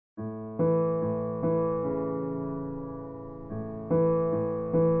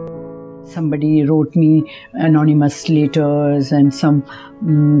Somebody wrote me anonymous letters, and some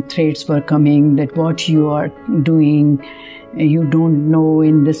threats were coming that what you are doing, you don't know,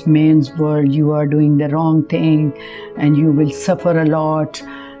 in this man's world you are doing the wrong thing and you will suffer a lot.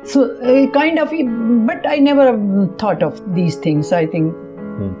 So kind of, but I never thought of these things. I think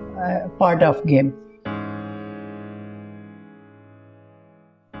part of game.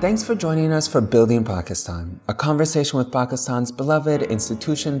 Thanks for joining us for Building Pakistan, a conversation with Pakistan's beloved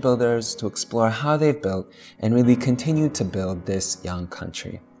institution builders to explore how they've built and really continue to build this young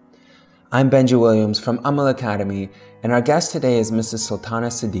country. I'm Benji Williams from Amal Academy, and our guest today is Mrs. Sultana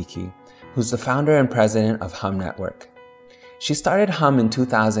Siddiqui, who's the founder and president of HUM Network. She started HUM in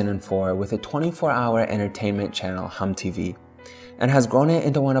 2004 with a 24-hour entertainment channel, HUM TV, and has grown it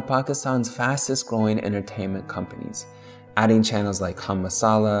into one of Pakistan's fastest growing entertainment companies, adding channels like HUM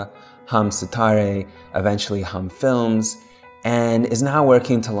Masala, HUM Sitaray, eventually HUM Films, and is now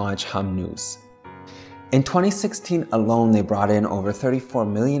working to launch HUM News. In 2016 alone, they brought in over $34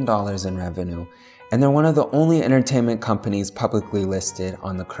 million in revenue, and they're one of the only entertainment companies publicly listed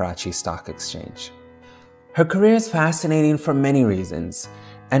on the Karachi Stock Exchange. Her career is fascinating for many reasons,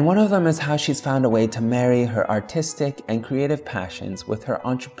 and one of them is how she's found a way to marry her artistic and creative passions with her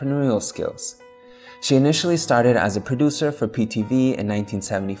entrepreneurial skills. She initially started as a producer for PTV in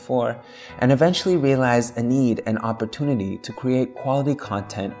 1974 and eventually realized a need and opportunity to create quality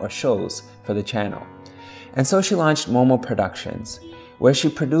content or shows for the channel. And so she launched Moomal Productions, where she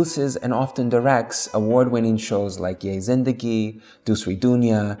produces and often directs award-winning shows like Zindagi, Doosri,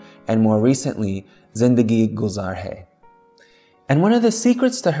 Dunya, and more recently, Zindagi Gulzar Hai. And one of the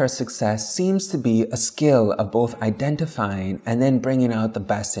secrets to her success seems to be a skill of both identifying and then bringing out the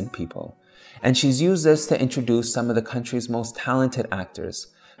best in people. And she's used this to introduce some of the country's most talented actors,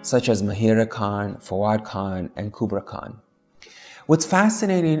 such as Mahira Khan, Fawad Khan, and Kubra Khan. What's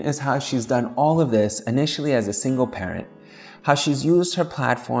fascinating is how she's done all of this initially as a single parent, how she's used her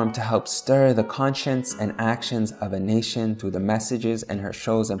platform to help stir the conscience and actions of a nation through the messages in her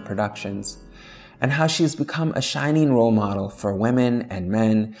shows and productions, and how she's become a shining role model for women and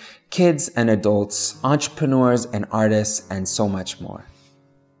men, kids and adults, entrepreneurs and artists, and so much more.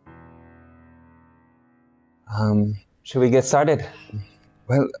 Should we get started?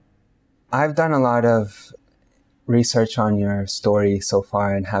 Well, I've done a lot of research on your story so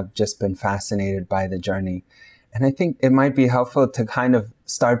far and have just been fascinated by the journey. And I think it might be helpful to kind of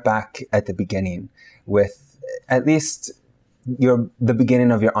start back at the beginning with at least the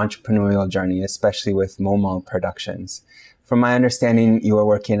beginning of your entrepreneurial journey, especially with Moomal Productions. From my understanding, you were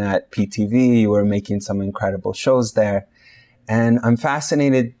working at PTV, you were making some incredible shows there. And I'm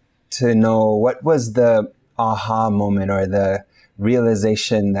fascinated to know, what was the aha moment or the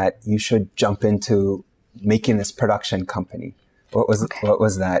realization that you should jump into making this production company? What was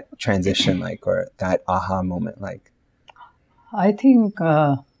that transition like, or that aha moment like? I think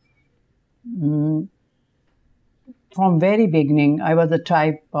from very beginning, I was the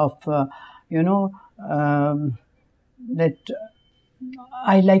type of, that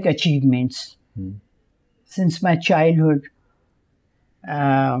I like achievements. Since my childhood,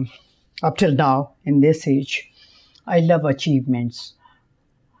 up till now, in this age, I love achievements.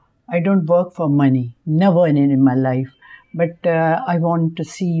 I don't work for money, never in my life. But I want to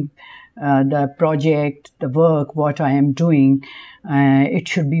see the project, the work, what I am doing. It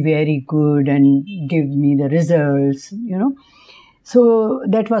should be very good and give me the results, So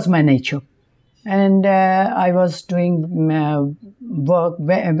that was my nature. And I was doing work.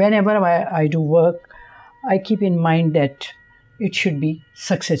 Whenever I do work, I keep in mind that it should be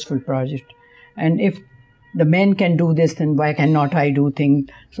successful project. And if the men can do this, then why cannot I do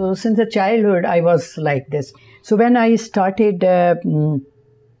things? So since the childhood, I was like this. So when I started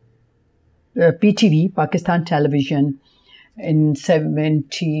PTV, Pakistan Television, in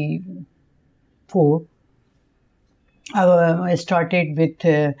 74, I started with,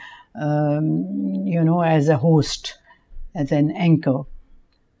 as a host, as an anchor.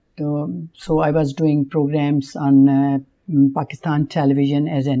 So I was doing programs on Pakistan Television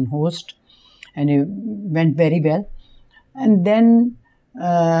as an host, and it went very well. And then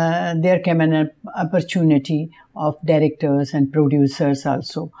there came an opportunity of directors and producers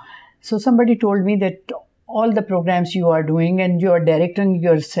also. So somebody told me that all the programs you are doing and you are directing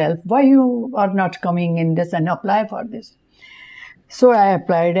yourself, why you are not coming in this and apply for this? So I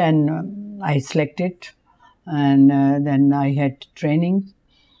applied and I selected, and then I had training.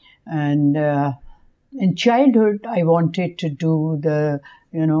 And in childhood, I wanted to do the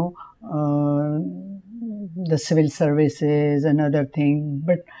civil services and other things.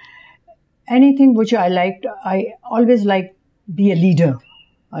 But anything which I liked, I always liked be a leader.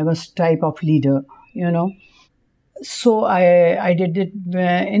 I was type of leader, you know. So I did it.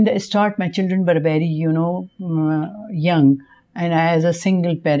 In the start, my children were very, young. And as a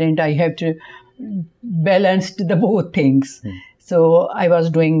single parent, I have to balance the both things. So I was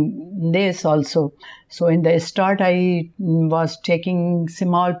doing this also. So in the start, I was taking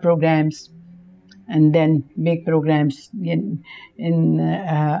small programs and then big programs the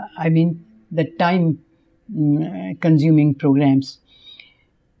time consuming programs.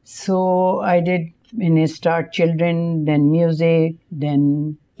 So I did in a start children, then music,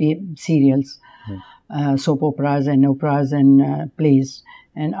 then serials, soap operas and plays.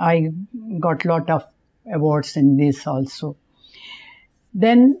 And I got lot of awards in this also.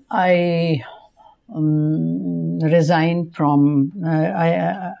 Then I resigned from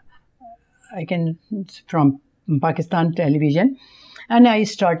from Pakistan television, and I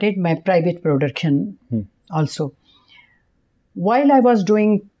started my private production also. While I was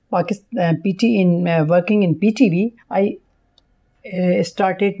doing working in PTV, I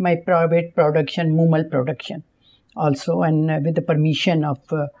started my private production, Moomal Production, also, and with the permission of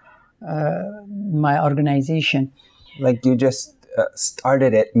my organization. Like you just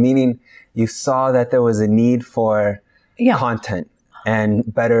started it, meaning you saw that there was a need for content and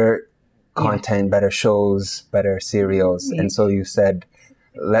better content, better shows, better serials. And so you said,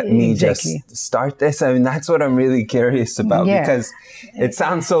 let me just start this. I mean, that's what I'm really curious about because it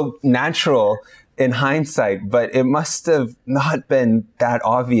sounds so natural in hindsight, but it must have not been that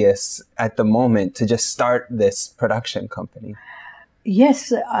obvious at the moment to just start this production company.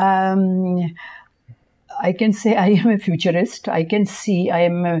 Yes. I can say I am a futurist. I can see I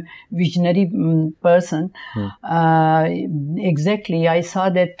am a visionary person. Exactly. I saw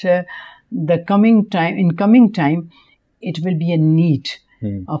that in coming time, it will be a need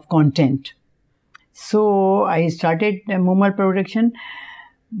of content. So I started a Moomal Production,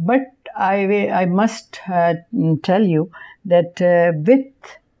 but I must tell you that with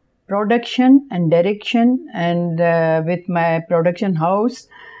production and direction and with my production house,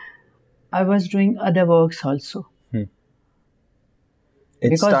 I was doing other works also.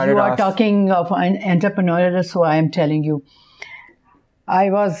 Because you are talking of an entrepreneurial, so I am telling you. I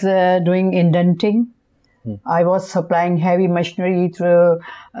was doing indenting. I was supplying heavy machinery through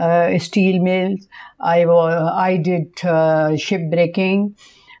steel mills. I did shipbreaking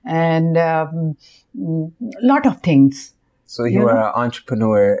and lot of things. So you were an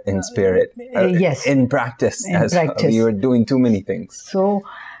entrepreneur in spirit. Yes. In practice as well. You were doing too many things. So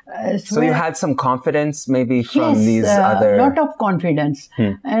you had some confidence maybe from these other... Yes, a lot of confidence.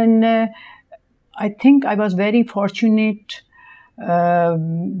 And I think I was very fortunate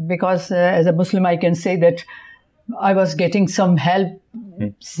because as a Muslim I can say that I was getting some help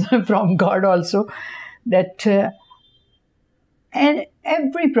from God also. That and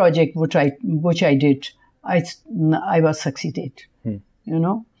every project which I did, I was succeeded,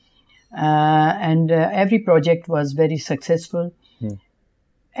 and every project was very successful.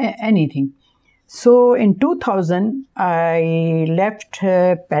 Anything. So in 2000, I left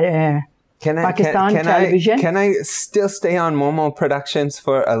Pakistan television. Can I still stay on Moomal Productions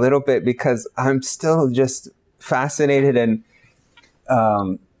for a little bit because I'm still just fascinated and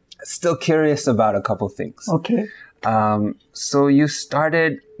still curious about a couple things. Okay. So you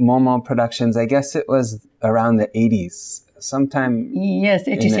started Moomal Productions, I guess it was around the 80s, sometime 86.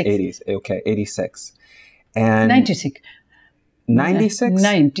 In the 80s. Okay, 86. And 96. 96?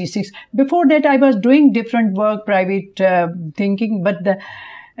 96. Before that, I was doing different work, private thinking, but the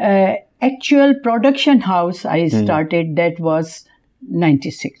actual production house I started, that was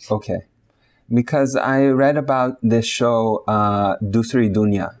 96. Okay. Because I read about this show, Doosri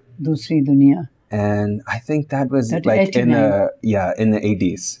Dunya. Doosri Dunya. And I think that was like in the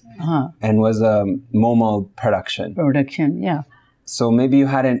 80s. And was a Moomal production. So maybe you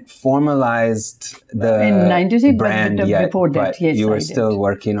hadn't formalized the in 96, brand but yet, before that, but you were still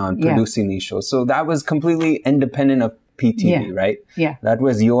working on producing these shows. So that was completely independent of PTV, right? Yeah. That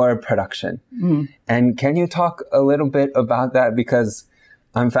was your production. And can you talk a little bit about that? Because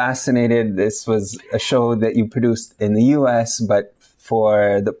I'm fascinated. This was a show that you produced in the US, but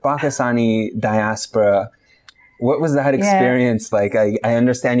for the Pakistani diaspora, what was that experience like? I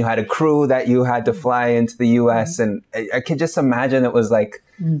understand you had a crew that you had to fly into the US, and I could just imagine it was like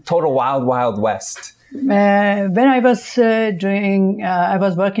total wild, wild west. When I was I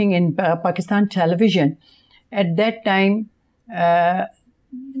was working in Pakistan television. At that time,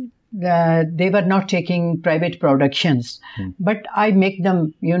 they were not taking private productions, but I make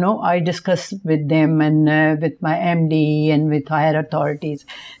them, I discuss with them and with my MD and with higher authorities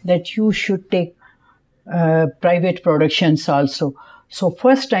that you should take private productions also. So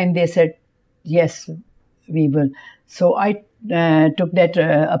first time they said, yes, we will. So I took that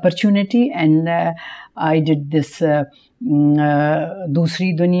opportunity, and I did this Doosri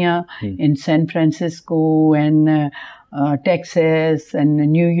Dunya in San Francisco and Texas and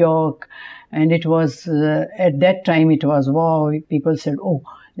New York. And it was, at that time, it was, wow, people said, oh,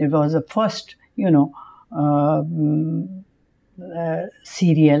 it was the first,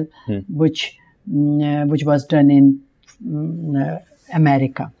 serial which was done in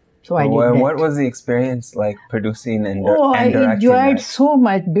America. So I did that. What was the experience like producing and directing I enjoyed that? so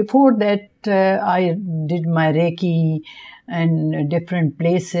much. Before that, I did my Reiki and different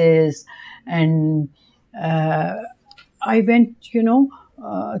places, and I went,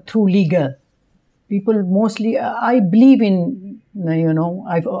 through legal. People mostly, I believe in,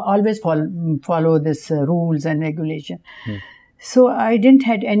 I've always follow this rules and regulation. So I didn't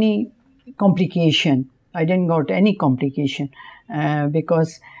had any complication. I didn't got any complication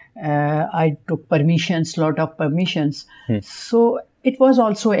because I took permissions, lot of permissions. So it was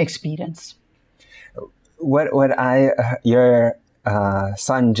also experience. Your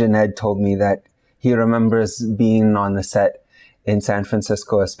son Junaid told me that he remembers being on the set in San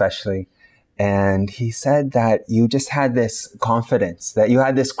Francisco especially. And he said that you just had this confidence, that you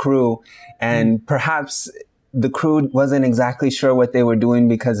had this crew, and perhaps the crew wasn't exactly sure what they were doing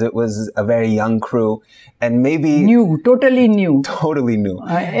because it was a very young crew, and maybe totally new. Totally new.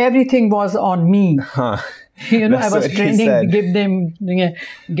 Everything was on me. Huh. I was training,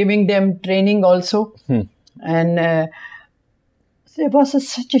 giving them training also, and it was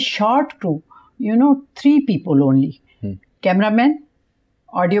such a short crew. 3 people only: cameraman,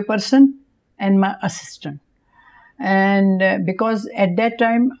 audio person, and my assistant. And because at that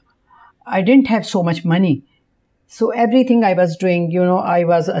time I didn't have so much money, so everything I was doing, I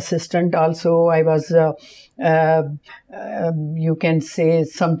was assistant also. I was, you can say,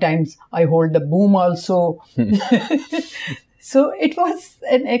 sometimes I hold the boom also. So it was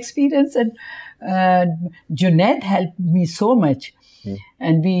an experience, and Junaid helped me so much.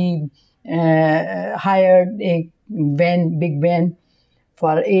 And we hired a big van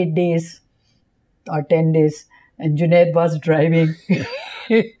for 8 days or 10 days, and Junaid was driving.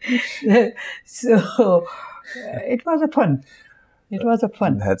 So it was a fun. It was a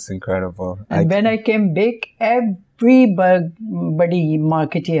fun. That's incredible. And when I came back, everybody,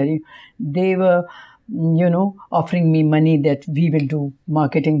 marketeer, they were, offering me money that we will do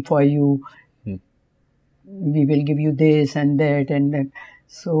marketing for you. We will give you this and that and that.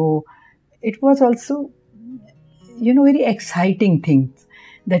 So it was also, very exciting thing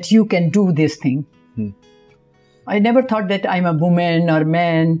that you can do this thing. I never thought that I'm a woman or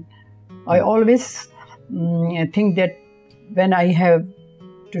man. I always think that when I have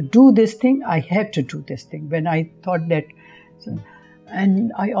to do this thing, I have to do this thing. When I thought that,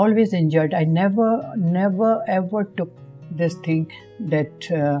 and I always enjoyed. I never ever took this thing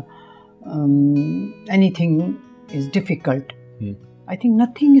that anything is difficult. I think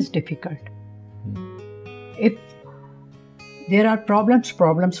nothing is difficult. If there are problems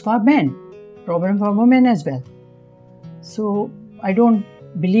for men, problem for women as well. So I don't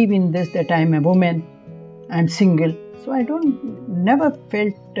believe in this that I'm a woman, I'm single. So I never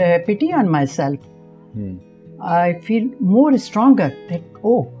felt pity on myself. I feel more stronger that,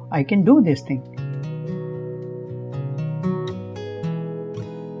 I can do this thing.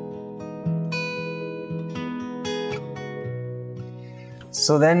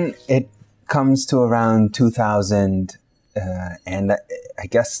 So then it comes to around 2000, and I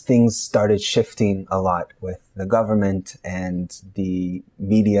guess things started shifting a lot with the government and the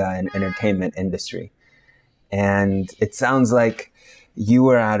media and entertainment industry. And it sounds like you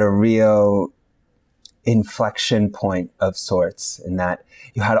were at a real inflection point of sorts, in that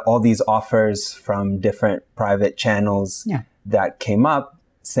you had all these offers from different private channels that came up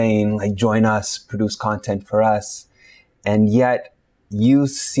saying, like, join us, produce content for us. And yet you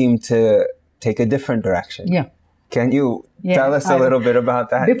seem to take a different direction. Yeah. Can you tell us a little bit about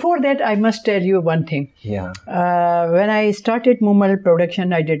that? Before that, I must tell you one thing. Yeah. When I started Moomal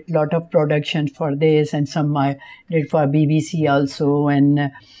Production, I did a lot of productions for this, and some I did for BBC also.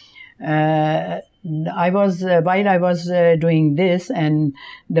 And I was while I was doing this, and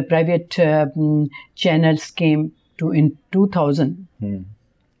the private channels came to in 2000.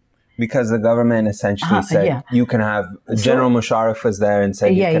 Because the government essentially said you can have, General Musharraf was there and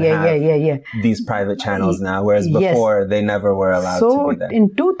said you can have these private channels now, whereas before they never were allowed to be there. So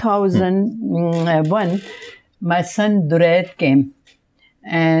in 2001, my son Duraid came,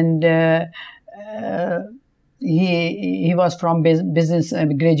 and he was from business,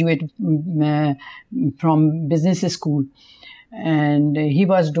 graduate from business school. and he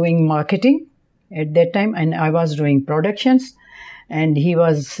was doing marketing at that time, and I was doing productions, and he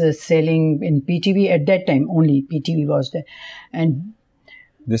was selling in PTV at that time. Only PTV was there, and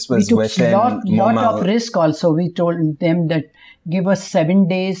this we was took within lot of risk also. We told them that give us 7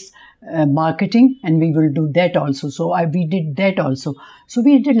 days marketing, and we will do that also. So we did that also. So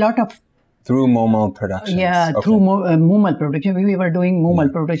we did a lot of through Moomal Productions. Yeah, Okay. through Moomal Production. We were doing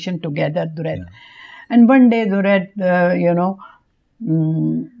Moomal Production together, Durad. And one day Durad,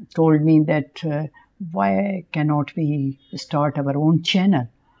 told me that why cannot we start our own channel?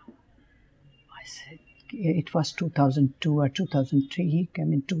 I said, it was 2002 or 2003. He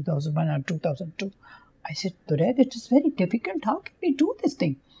came in 2001 or 2002. I said, Durad, it is very difficult. How can we do this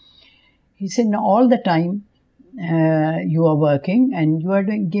thing? He said, no, all the time you are working and you are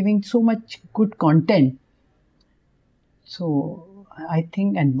giving so much good content. So I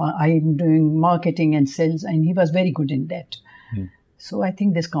think, and I'm doing marketing and sales, and he was very good in that. So I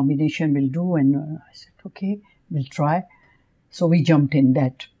think this combination will do. And I said, okay, we'll try. So we jumped in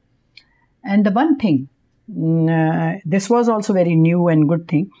that. And the one thing, this was also very new and good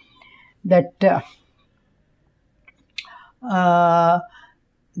thing, that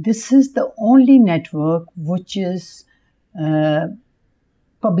this is the only network which is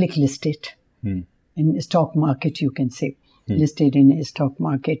public listed in stock market, you can say, listed in a stock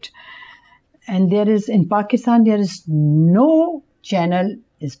market. And there is, in Pakistan, there is no channel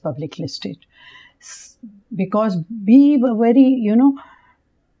is public listed, because we were very,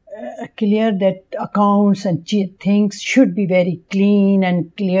 clear that accounts and things should be very clean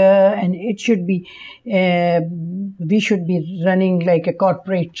and clear, and it should be, we should be running like a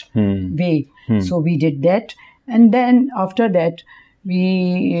corporate way. So we did that. And then after that,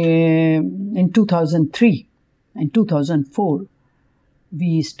 we, in 2003 and 2004,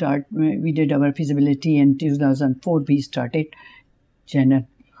 we did our feasibility. In 2004, we started channel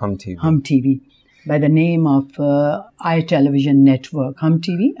HUM TV. HUM TV, by the name of iTelevision Network, HUM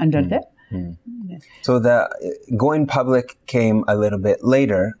TV, under that. So the going public came a little bit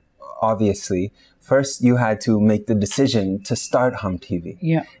later, obviously. First, you had to make the decision to start HUM TV.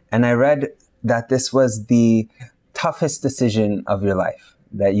 Yeah. And I read that this was the toughest decision of your life.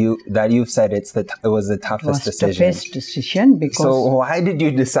 That you've said it was the toughest decision. Toughest decision, because. So why did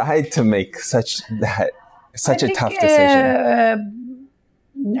you decide to make such a tough decision?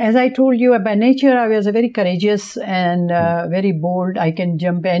 As I told you, by nature, I was very courageous and very bold. I can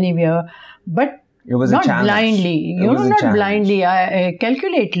jump anywhere, but it was not a challenge. blindly. Not blindly. I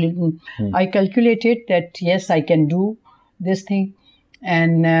calculated. I calculated that yes, I can do this thing.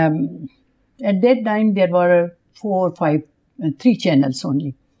 And at that time, there were 3 channels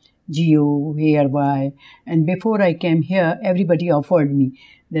only. Geo, ARY. And before I came here, everybody offered me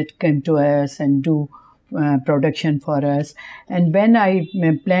that come to us and do production for us. And when I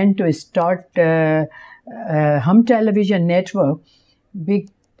planned to start HUM Television Network, big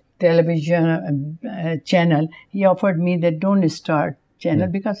television channel, he offered me that don't start channel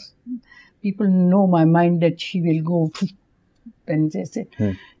because people know my mind that she will go. Then they said,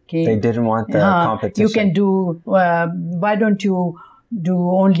 okay, they didn't want the competition. You can do, why don't you do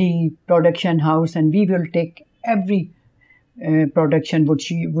only production house, and we will take every production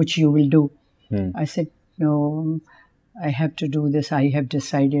which you will do. I said, no, I have to do this. I have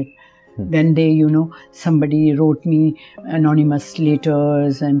decided. Then they, somebody wrote me anonymous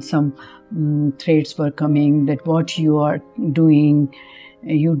letters, and some threats were coming that what you are doing,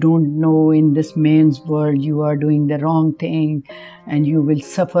 you don't know, in this man's world, you are doing the wrong thing and you will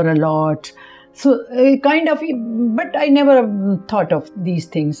suffer a lot. So kind of, but I never thought of these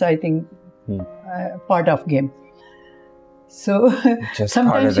things. I think part of game. So just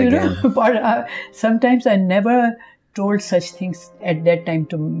sometimes, part of the game. Sometimes I never told such things at that time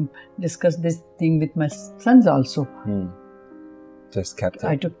to discuss this thing with my sons also. Just kept it.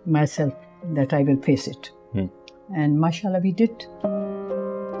 I took myself that I will face it. And mashallah, we did.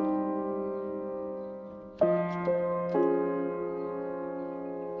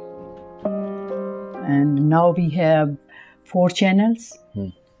 And now we have 4 channels.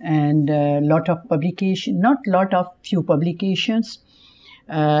 And a lot of publication, not lot of, few publications,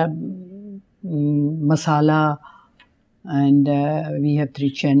 Masala, and we have 3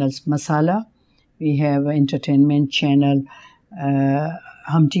 channels, Masala, we have entertainment channel,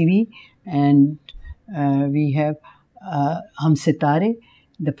 HUM TV, and we have HUM Sitaray,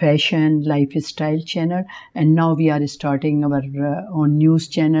 the fashion lifestyle channel, and now we are starting our own news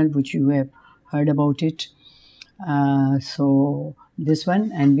channel, which you have heard about it. So this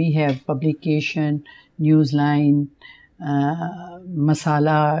one, and we have publication, Newsline,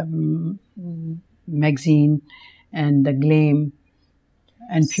 Masala magazine, and The Gleam,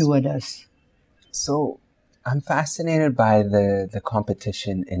 and few others. So I'm fascinated by the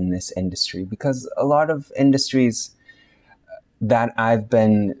competition in this industry, because a lot of industries that I've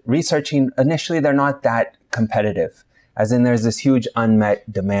been researching, initially they're not that competitive, as in there's this huge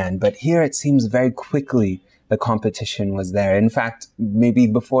unmet demand. But here it seems very quickly the competition was there. In fact, maybe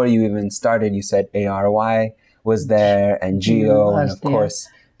before you even started, you said ARY was there, and Geo, and of course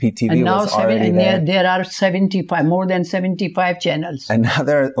PTV and now was already there. There are 75, more than 75 channels. And now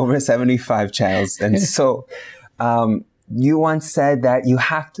there are over 75 channels. And so you once said that you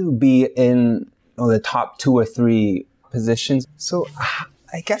have to be in the top 2 or 3 positions. So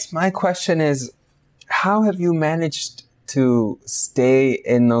I guess my question is, how have you managed to stay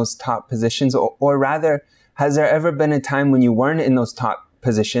in those top positions? Or rather, has there ever been a time when you weren't in those top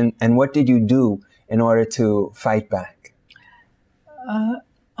positions, and what did you do in order to fight back?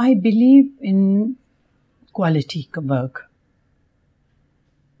 I believe in quality work.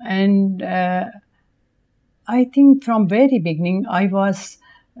 And I think from very beginning, I was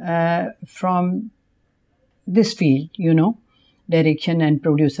from this field, direction and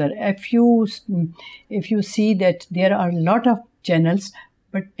producer. If you see that there are a lot of channels,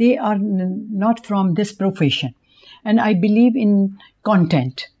 but they are not from this profession. And I believe in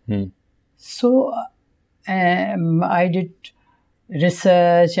content. So I did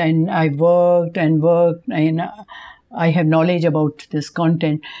research, and I worked, and I have knowledge about this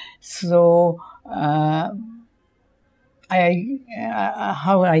content. So how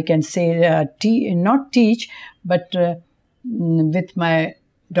I can say, not teach, but with my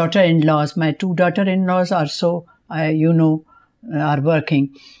daughter-in-laws, my 2 daughter-in-laws also, are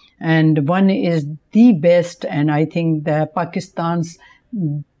working. And one is the best, and I think Pakistan's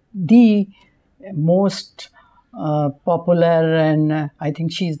the most popular, and I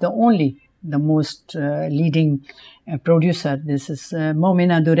think she's the most leading producer. This is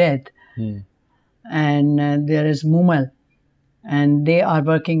Momina Dured. And there is Moomal, and they are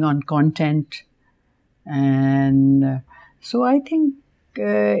working on content. And so I think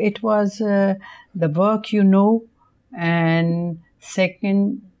it was the work, and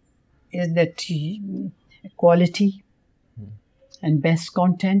second is that quality and best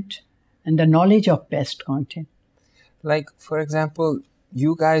content, and the knowledge of best content. Like, for example,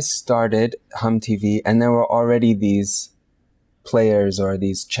 you guys started HUM TV, and there were already these players or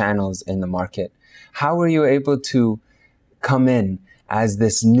these channels in the market. How were you able to come in as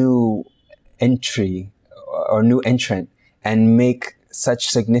this new entry or new entrant and make such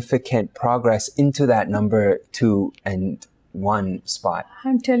significant progress into that number 2 and 1 spot?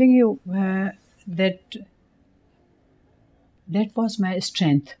 I'm telling you that was my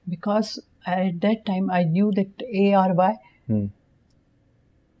strength, because at that time I knew that ARY,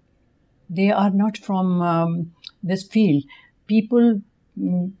 they are not from this field. People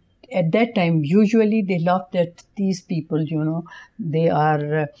at that time, usually they laughed at these people, they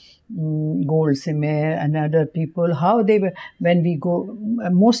are Goldsimmer and other people, how they were, when we go,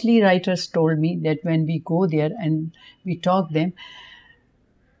 mostly writers told me that when we go there and we talk them,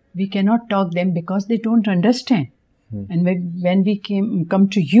 we cannot talk them because they don't understand. And when we come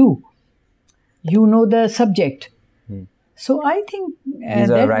to you, the subject. So I think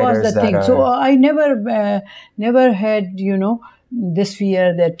that was the thing. So I never had, this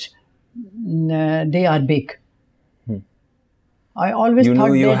fear that they are big. I always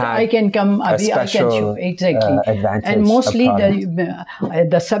thought that I can come, I can show. Exactly. Advantage, and mostly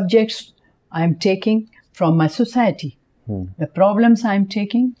the subjects I'm taking from my society. The problems I'm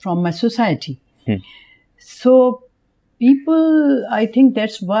taking from my society. So people, I think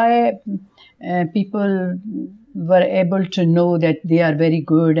that's why people were able to know that they are very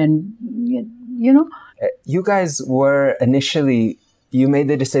good, and You guys were initially, you made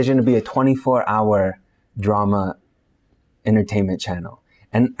the decision to be a 24-hour drama entertainment channel.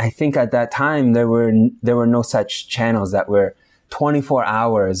 And I think at that time there were no such channels that were 24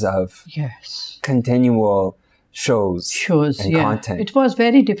 hours of continual shows and content. It was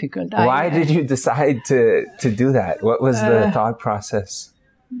very difficult. Why did you decide to do that? What was the thought process?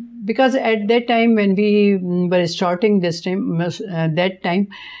 Because at that time when we were starting this time, that time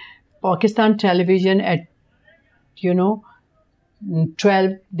Pakistan television at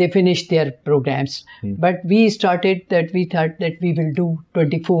 12 they finished their programs, but we started that, we thought that we will do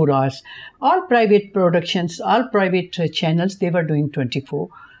 24 hours. All private productions, all private channels, they were doing 24.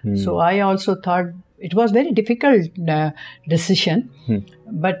 So I also thought it was very difficult decision,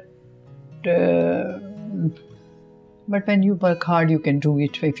 but when you work hard, you can do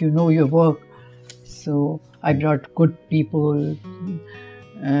it if you know your work. So I brought good people,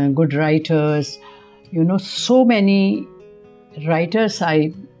 good writers, so many writers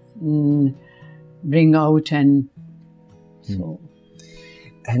I bring out, and so.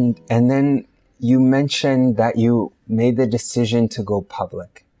 And then you mentioned that you made the decision to go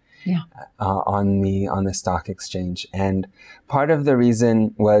public. Yeah. On the stock exchange, and part of the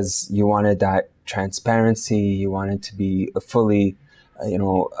reason was you wanted that transparency. You wanted to be a fully,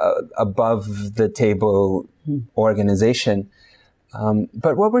 above the table organization.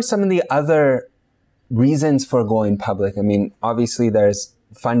 But what were some of the other reasons for going public? I mean, obviously there's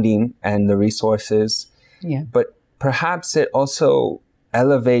funding and the resources, but perhaps it also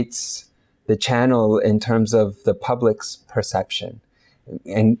elevates the channel in terms of the public's perception.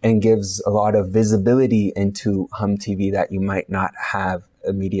 And gives a lot of visibility into HUM TV that you might not have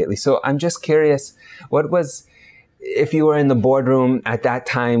immediately. So I'm just curious, if you were in the boardroom at that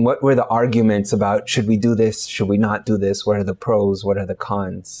time, what were the arguments about, should we do this, should we not do this? What are the pros, what are the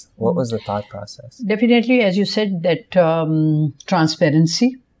cons? What was the thought process? Definitely, as you said, that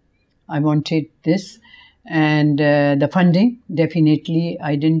transparency, I wanted this. And the funding, definitely,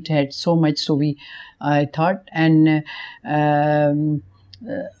 I didn't have so much, so I thought. And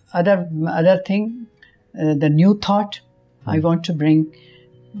other thing, the new thought, I want to bring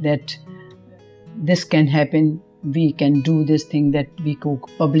that this can happen, we can do this thing, that we go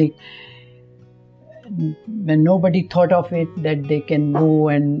public. When nobody thought of it, that they can go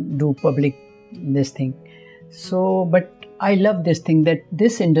and do public this thing. So, but I love this thing, that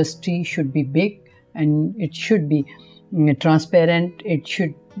this industry should be big and it should be transparent, it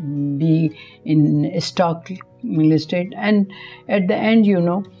should be in stock listed, and at the end,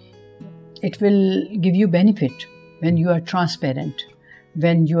 it will give you benefit when you are transparent,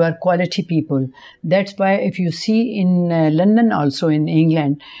 when you are quality people. That's why if you see in London, also in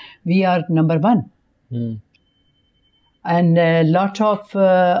England, we are number one. And a lot of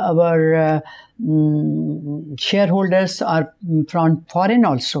our shareholders are from foreign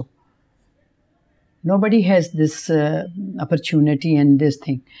also. Nobody has this opportunity and this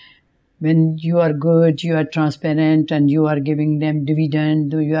thing. When you are good, you are transparent, and you are giving them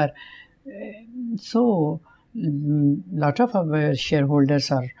dividend, you are lot of our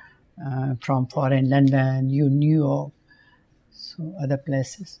shareholders are from foreign, London, New York, so other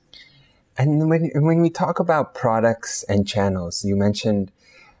places. And when we talk about products and channels, you mentioned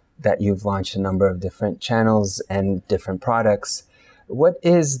that you've launched a number of different channels and different products. What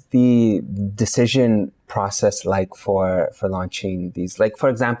is the decision process like for launching these? Like, for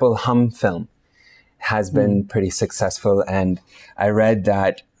example, HUM Film has been pretty successful. And I read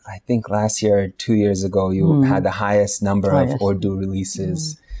that, I think last year, 2 years ago, you had the highest number of Urdu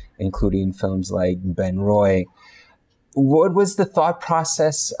releases, including films like Ben Roy. What was the thought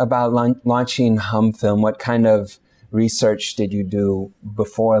process about launching HUM Film? What kind of research did you do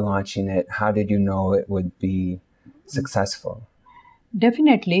before launching it? How did you know it would be successful?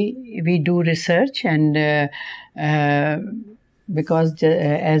 Definitely, we do research, and because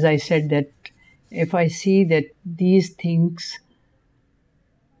as I said, that if I see that these things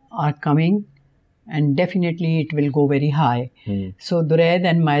are coming, and definitely it will go very high. So Duraid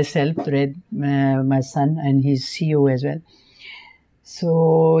and myself, my son, and he's CEO as well.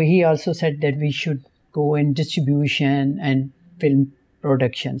 So he also said that we should go in distribution and film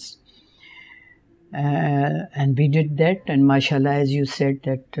productions. And we did that, and mashallah, as you said,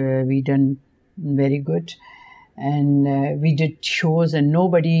 that we done very good. And we did shows, and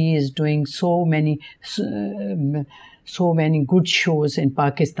nobody is doing so many good shows in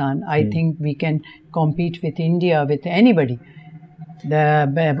Pakistan. I think we can compete with India, with anybody.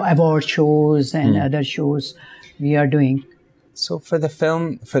 The award shows and other shows we are doing. So for the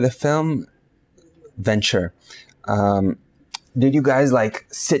film venture, did you guys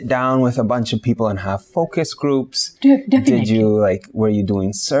sit down with a bunch of people and have focus groups? Definitely. Did you were you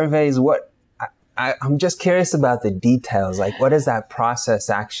doing surveys? I'm just curious about the details. What does that process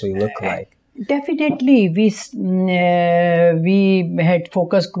actually look like? Definitely, we had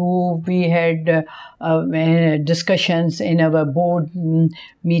focus group, we had discussions in our board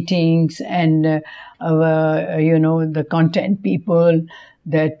meetings, and the content people,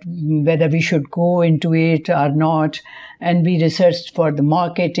 that whether we should go into it or not, and we researched for the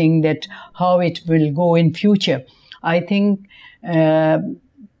marketing, that how it will go in future. I think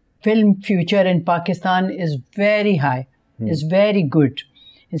film future in Pakistan is very high, is very good.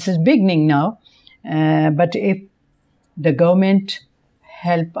 It's a beginning now, but if the government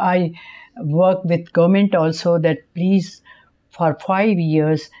help, I work with government also, that please, for 5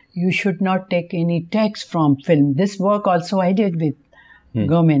 years, you should not take any tax from film. This work also I did with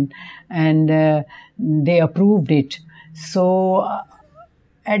government, and they approved it. So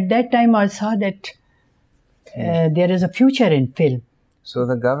at that time I saw that there is a future in film. So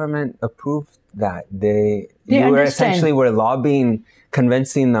the government approved that. They you were understand. essentially were lobbying,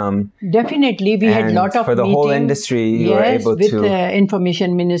 convincing them. Definitely, we had a lot of for the meeting, whole industry, you were able with to.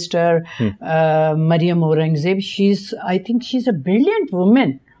 Information Minister Mariam Aurangzeb. I think she's a brilliant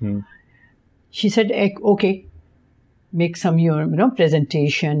woman. She said, "Okay, make some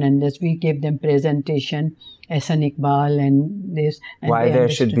presentation," and as we gave them presentation, Ehsan Iqbal and this. And why there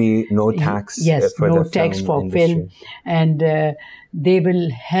should be no tax? Yes, for no the tax film for industry. film, and they will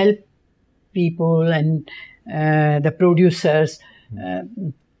help people and the producers,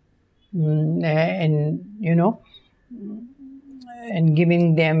 and and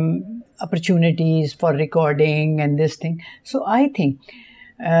giving them opportunities for recording and this thing. So I think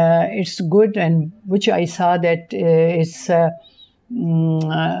it's good, and which I saw that it's a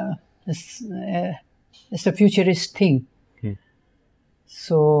futurist thing.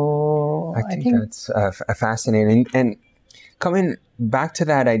 So I think that's fascinating. And coming back to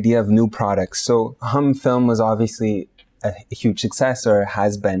that idea of new products, so HUM Film was obviously a huge success, or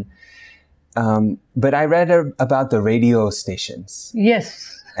has been. But I read about the radio stations.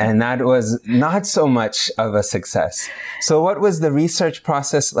 Yes. And that was not so much of a success. So what was the research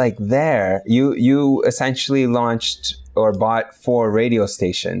process like there? You essentially launched or bought 4 radio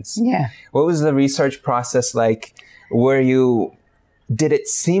stations. Yeah. What was the research process like? Did it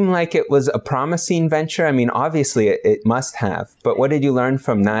seem like it was a promising venture? I mean, obviously it must have, but what did you learn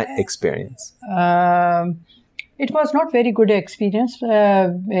from that experience? It was not very good experience.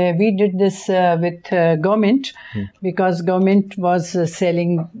 We did this with government because government was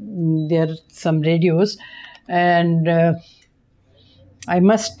selling some radios, and I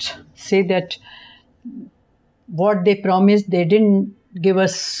must say that what they promised, they didn't give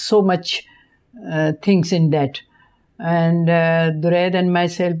us so much things in that. And Duraid and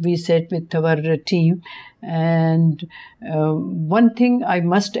myself, we sat with our team, and one thing I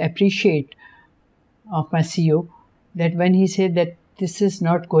must appreciate of my CEO, that when he said that this is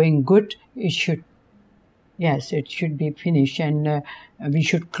not going good, it should be finished, and we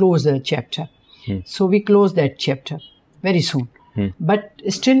should close the chapter. So we closed that chapter very soon. But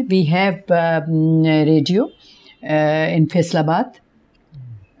still we have radio in Faisalabad,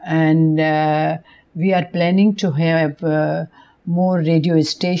 and we are planning to have more radio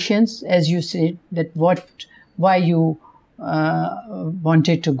stations, as you said, that why you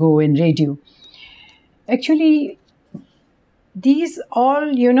wanted to go in radio. Actually, these all,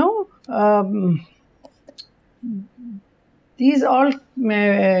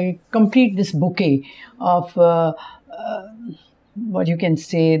 complete this bouquet of what you can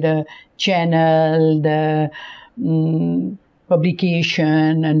say, the channel, the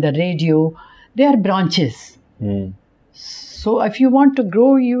publication, and the radio. They are branches. So if you want to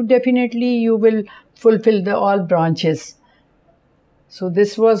grow, you will fulfill all branches. So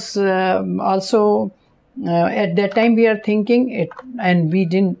this was also, at that time we are thinking it, and we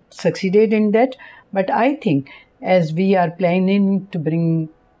didn't succeeded in that. But I think as we are planning to bring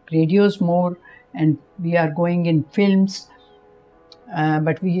radios more, and we are going in films,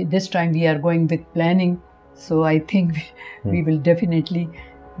 but this time we are going with planning. So I think we will definitely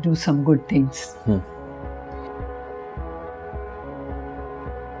do some good things. I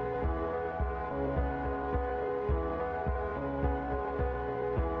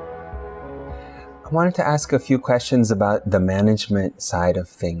wanted to ask a few questions about the management side of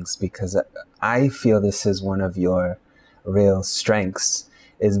things, because I feel this is one of your real strengths,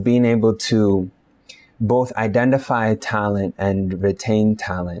 is being able to both identify talent and retain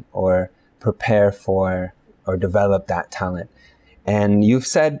talent, or prepare for or develop that talent. And you've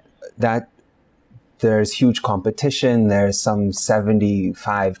said that there's huge competition, there's some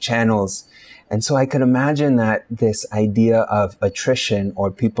 75 channels. And so I could imagine that this idea of attrition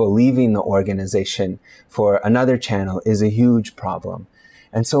or people leaving the organization for another channel is a huge problem.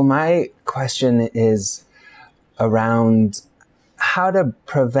 And so my question is around how to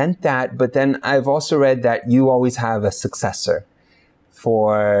prevent that. But then I've also read that you always have a successor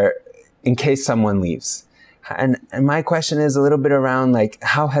in case someone leaves. And my question is a little bit around, like,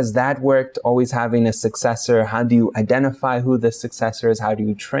 how has that worked, always having a successor? How do you identify who the successor is? How do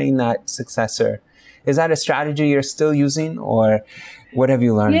you train that successor? Is that a strategy you're still using, or what have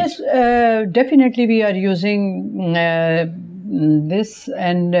you learned? Yes, definitely we are using this,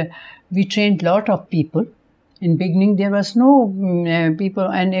 and we trained a lot of people. In beginning, there was no people,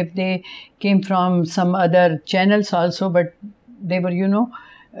 and if they came from some other channels also, but they were,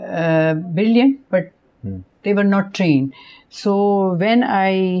 brilliant, but they were not trained. So when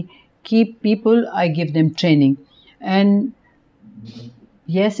I keep people, I give them training. And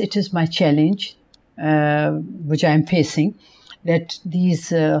yes, it is my challenge which I am facing, that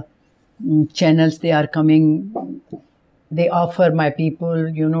these channels, they are coming, they offer my people,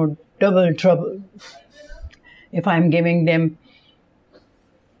 you know, double trouble. If I'm giving them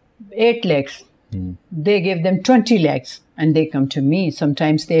 8 lakhs, they give them 20 lakhs and they come to me.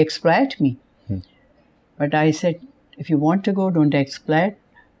 Sometimes they exploit me. But I said, if you want to go, don't exploit.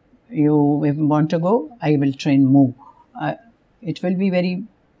 If you want to go, I will train more. It will be very,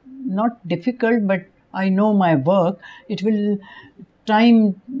 not difficult, but I know my work. It will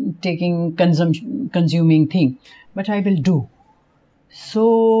time-taking, consuming thing, but I will do.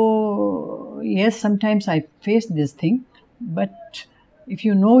 So, yes, sometimes I face this thing, but if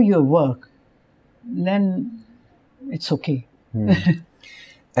you know your work, then it's okay.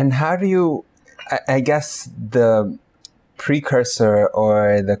 And how do you, I guess the precursor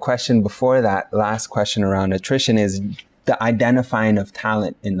or the question before that last question around attrition is the identifying of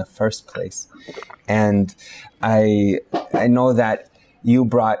talent in the first place. And I know that you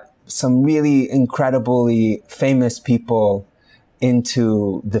brought some really incredibly famous people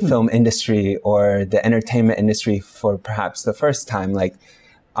into the film industry or the entertainment industry for perhaps the first time, like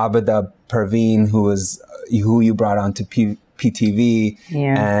Abida Parveen, who you brought onto PTV,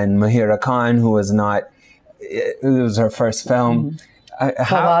 and Mahira Khan, who was not, it was her first film.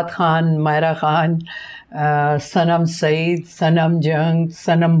 Fawad Khan, Myra Khan, Sanam Saeed, Sanam Jung,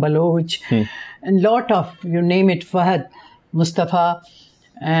 Sanam Baloch, and lot of, you name it, Fahad, Mustafa,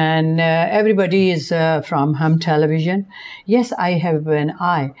 and everybody is from HUM Television. Yes, I have an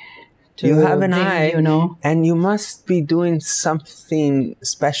eye. You have an eye, you know. And you must be doing something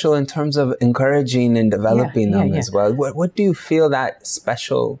special in terms of encouraging and developing them as well. What do you feel that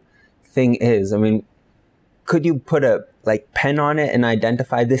special thing is? I mean, could you put a pen on it and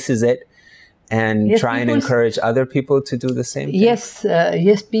identify this is it, and try and encourage other people to do the same thing? Yes,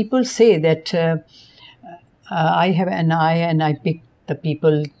 yes. People say that I have an eye, and I pick the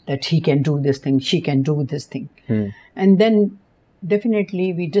people that he can do this thing, she can do this thing, and then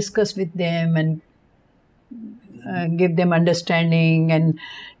definitely we discuss with them and give them understanding and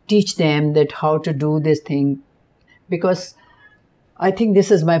teach them that how to do this thing, because I think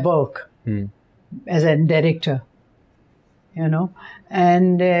this is my work as a director, you know,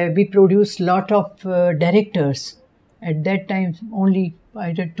 and we produced lot of directors. At that time, only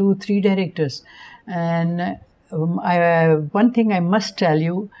I did 2-3 directors, and one thing I must tell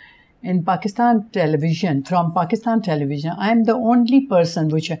you, in Pakistan television, from Pakistan television, I am the only person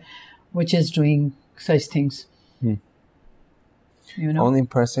which is doing such things. You know, only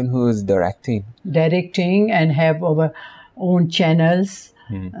person who is directing and have our own channels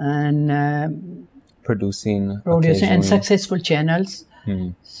and producing and successful channels.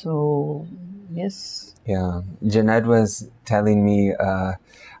 So yes. Yeah, Junaid was telling me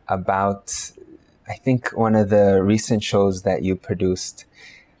about, I think, one of the recent shows that you produced,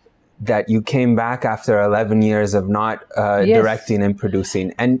 that you came back after 11 years of not directing and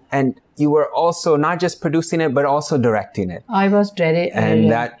producing. And you were also not just producing it, but also directing it. I was directing. And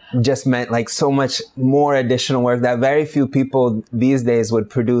that just meant so much more additional work that very few people these days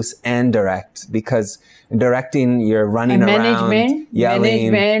would produce and direct, because directing, you're running around,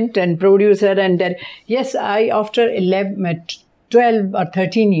 yelling. Management and producer and yes, I, after 12 or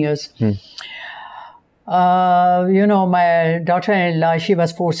 13 years, you know, my daughter-in-law, she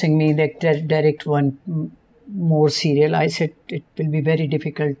was forcing me that direct one more serial. I said it will be very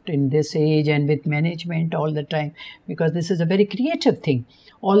difficult in this age and with management all the time, because this is a very creative thing.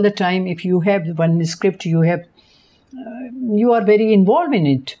 All the time, if you have one script, you are very involved in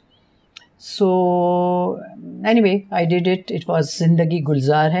it. So anyway, I did it. It was Zindagi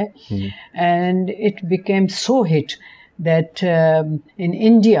Gulzar Hai, and it became so hit that in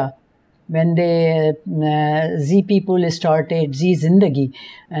India, when they Z people started Z Zindagi,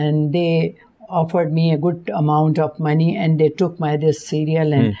 and they offered me a good amount of money, and they took this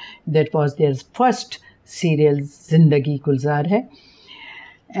serial, and that was their first serial, Zindagi Gulzar Hai.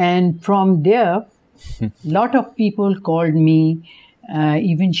 And from there, lot of people called me,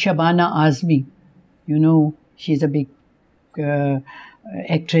 even Shabana Azmi, you know, she's a big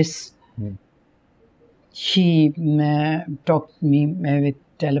actress. She talked to me with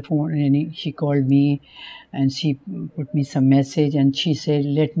telephone, and she called me and she put me some message, and she said,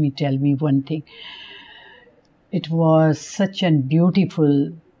 tell me one thing. It was such a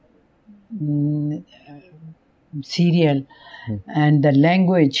beautiful serial, and the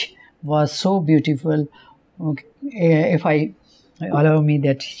language was so beautiful. Okay, if I allow me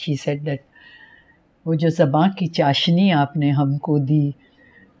that, she said that वो जो ज़बान की चाशनी आपने हमको दी,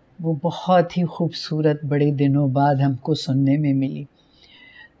 वो बहुत ही खूबसूरत बड़े दिनों बाद हमको सुनने में मिली.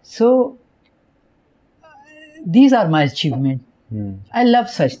 So these are my achievements. I love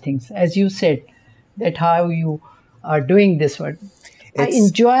such things. As you said, that how you are doing this work. I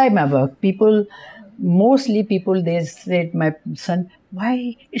enjoy my work. Mostly people, they said, my son,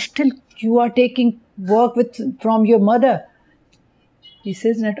 why still you are taking work from your mother? He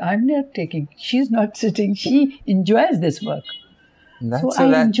says that I'm not taking. She's not sitting. She enjoys this work.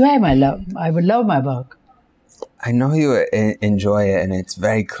 Enjoy my love. I would love my work. I know you enjoy it, and it's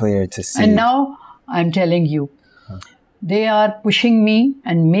very clear to see. And now I'm telling you, they are pushing me,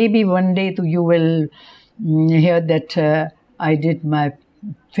 and maybe one day you will hear that I did my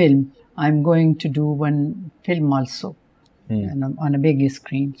film. I'm going to do one film also on a big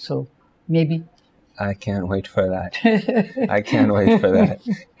screen. So maybe. I can't wait for that. I can't wait for that.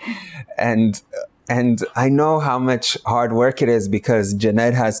 And I know how much hard work it is, because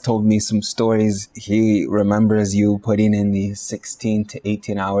Junaid has told me some stories. He remembers you putting in these 16 to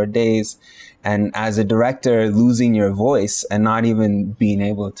 18-hour days, and as a director, losing your voice and not even being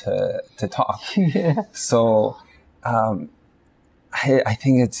able to talk. Yeah. So I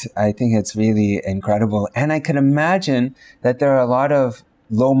think it's really incredible. And I can imagine that there are a lot of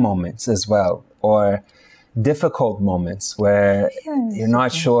low moments as well, or difficult moments where you're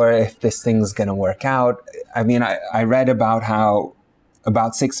not sure if this thing's going to work out. I mean, I read about how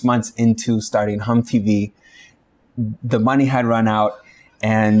about 6 months into starting HUM TV, the money had run out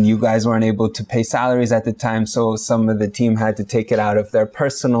and you guys weren't able to pay salaries at the time. So some of the team had to take it out of their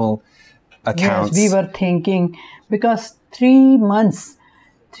personal accounts. Yes, we were thinking, because 3 months,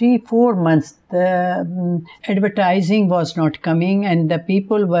 4 months, the advertising was not coming, and the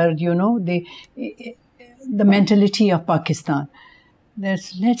people were, the mentality of Pakistan.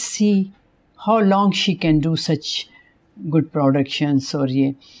 Let's see how long she can do such good productions,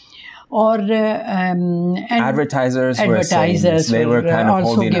 and advertisers were kind of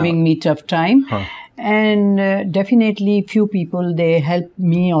also giving me tough time. And definitely few people, they helped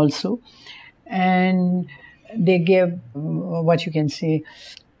me also, and they gave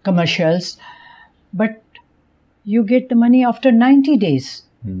commercials, but you get the money after 90 days.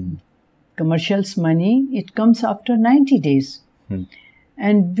 Commercials money, it comes after 90 days.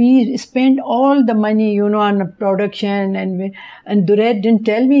 And we spend all the money, on production, and Duret didn't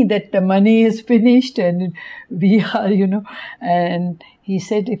tell me that the money is finished, and we are, and he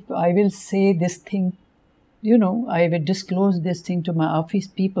said, if I will say this thing, I will disclose this thing to my office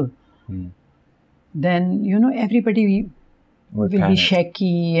people, then, everybody will be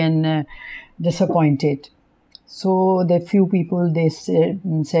shaky and disappointed. So the few people, they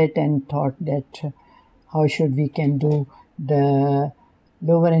sat and thought that how should we can do the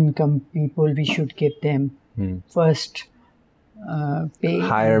lower income people, we should give them first pay.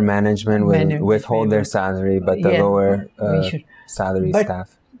 Higher management will withhold their salary, but the lower salary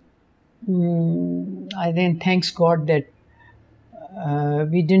staff. I then thanks God that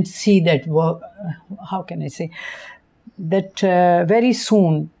we didn't see that work. How can I say? That very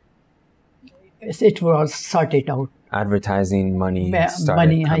soon it was sorted out. Advertising money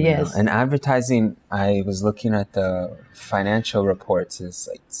started coming yes. out. And advertising, I was looking at the financial reports, is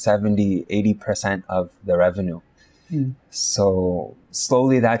like 70-80% of the revenue. So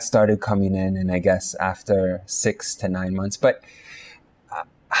slowly that started coming in, and I guess after 6 to 9 months. But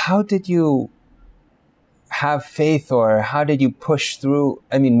how did you have faith, or how did you push through?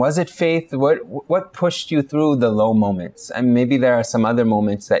 I mean, was it faith? What pushed you through the low moments? And maybe there are some other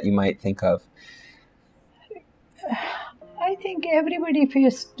moments that you might think of. I think everybody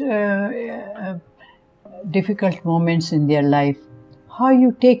faced difficult moments in their life. How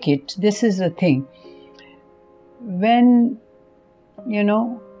you take it, this is the thing. When,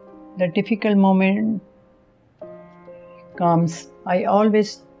 the difficult moment comes, I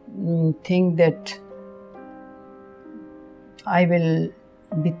always think that I will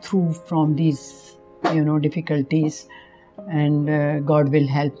be through from these, difficulties, and God will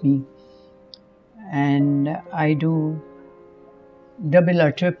help me. And I do double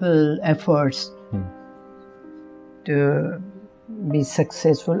or triple efforts to be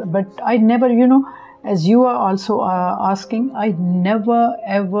successful. But I never, as you are also asking, I never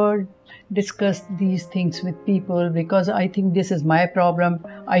ever discuss these things with people, because I think this is my problem.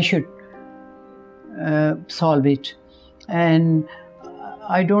 I should solve it. And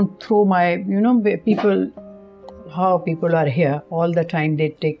I don't throw my, people, how people are here all the time, they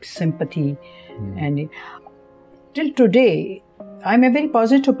take sympathy. And till today, I'm a very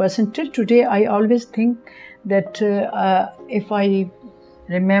positive person. Till today, I always think that if I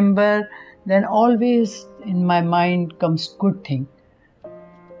remember, then always in my mind comes good thing.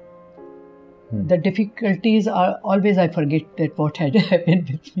 The difficulties are always, I forget that what had happened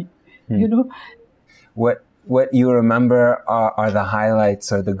with me. what you remember are the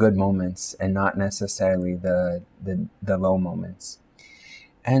highlights or the good moments, and not necessarily the low moments.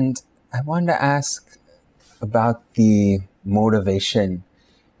 And I wanted to ask about the motivation,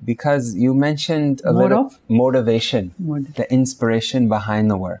 because you mentioned a little motivation, the inspiration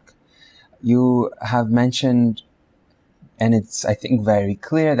behind the work. You have mentioned, and it's, I think, very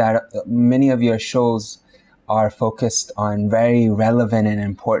clear that many of your shows are focused on very relevant and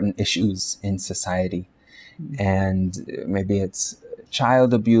important issues in society. And maybe it's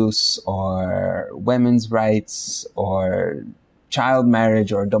child abuse or women's rights or child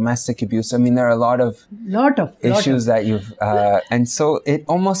marriage or domestic abuse. I mean, there are a lot of issues that you've, and so it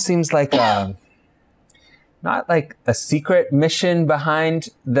almost seems like not like a secret mission behind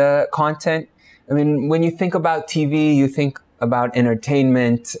the content. I mean, when you think about TV, you think about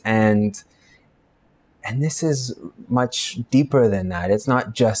entertainment, and this is much deeper than that. It's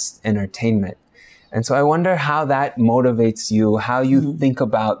not just entertainment. And so I wonder how that motivates you, how you think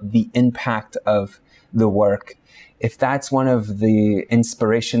about the impact of the work, if that's one of the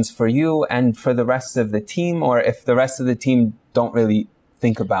inspirations for you and for the rest of the team, or if the rest of the team don't really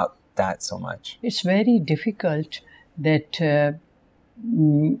think about that so much. It's very difficult that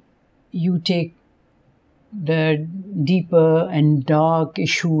you take the deeper and dark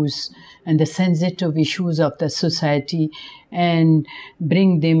issues and the sensitive issues of the society and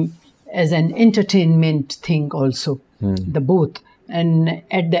bring them as an entertainment thing also, the both. And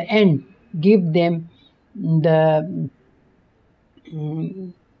at the end, give them the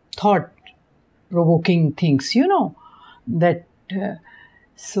thought-provoking things, that...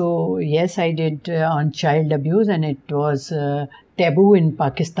 So, yes, I did on child abuse, and it was taboo in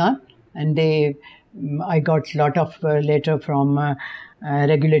Pakistan. And I got a lot of letter from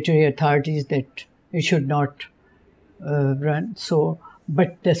regulatory authorities that it should not run. So,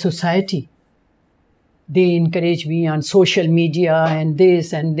 but the society, they encourage me on social media and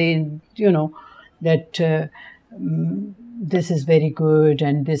this, and they, that this is very good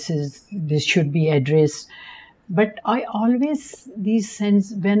and this should be addressed. But I always,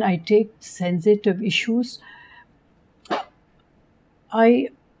 when I take sensitive issues, I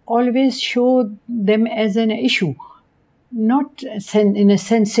always show them as an issue, not in a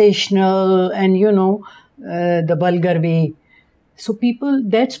sensational and, the vulgar way. So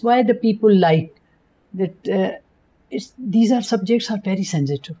that's why the people like that. These subjects are very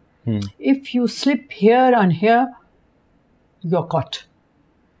sensitive. If you slip here and here, you're caught.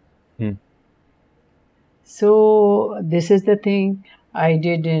 So this is the thing I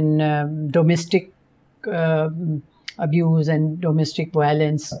did in domestic abuse and domestic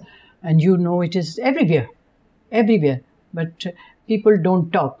violence. And it is everywhere. But people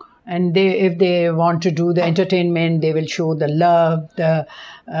don't talk. And if they want to do the entertainment, they will show the love, the,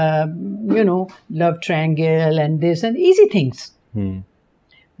 love triangle and this and easy things.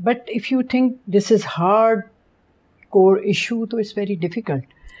 But if you think this is hard-core issue, so it's very difficult.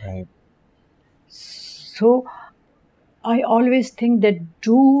 Right. So I always think that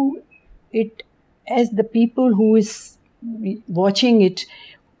do it as the people who is watching it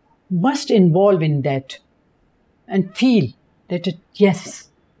must involve in that and feel that yes,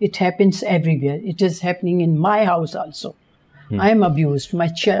 it happens everywhere. It is happening in my house also. I am abused.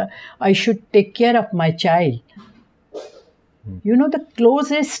 I should take care of my child. The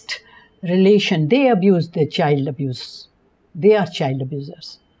closest relation, they abuse their child abuse. They are child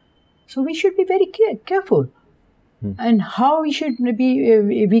abusers. So we should be very careful. And how we should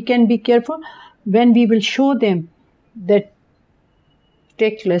be, we can be careful when we will show them that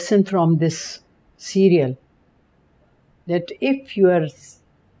take lesson from this serial. That if your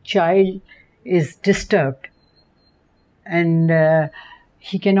child is disturbed and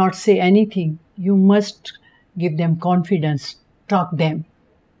he cannot say anything, you must give them confidence, talk them.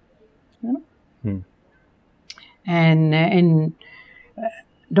 And in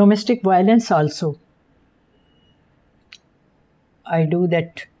domestic violence also, I do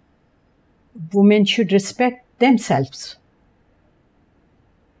that women should respect themselves.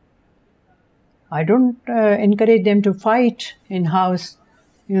 I don't encourage them to fight in house,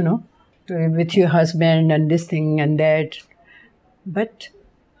 with your husband and this thing and that. But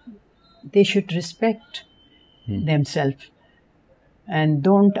they should respect themselves and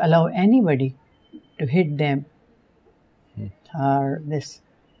don't allow anybody to hit them or this.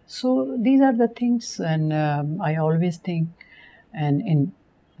 So these are the things, and I always think, and in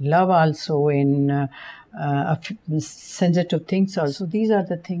love also, in sensitive things also, these are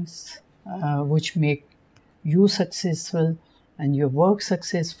the things which make you successful and your work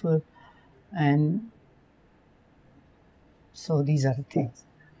successful. And so these are the things.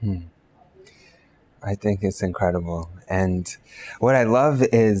 I think it's incredible. And what I love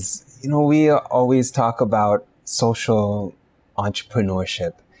is, we always talk about social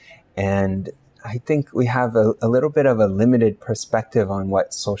entrepreneurship. And I think we have a little bit of a limited perspective on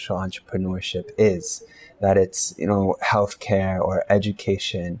what social entrepreneurship is. That it's, healthcare or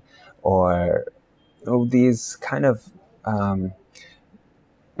education or these kind of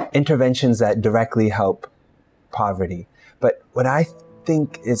interventions that directly help poverty. But what I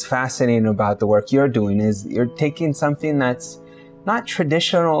think is fascinating about the work you're doing is you're taking something that's not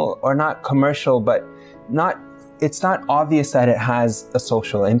traditional or not commercial, but it's not obvious that it has a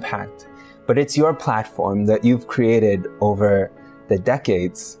social impact, but it's your platform that you've created over the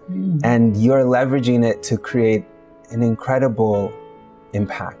decades, and you're leveraging it to create an incredible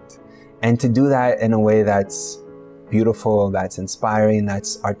impact, and to do that in a way that's beautiful, that's inspiring,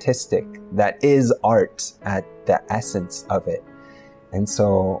 that's artistic, that is art at the essence of it. And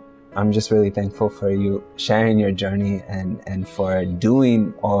so I'm just really thankful for you sharing your journey and for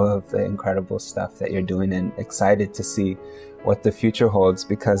doing all of the incredible stuff that you're doing, and excited to see what the future holds,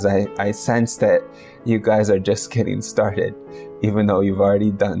 because I sense that you guys are just getting started, even though you've already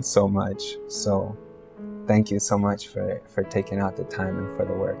done so much. So thank you so much for taking out the time and for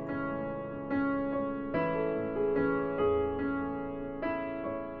the work.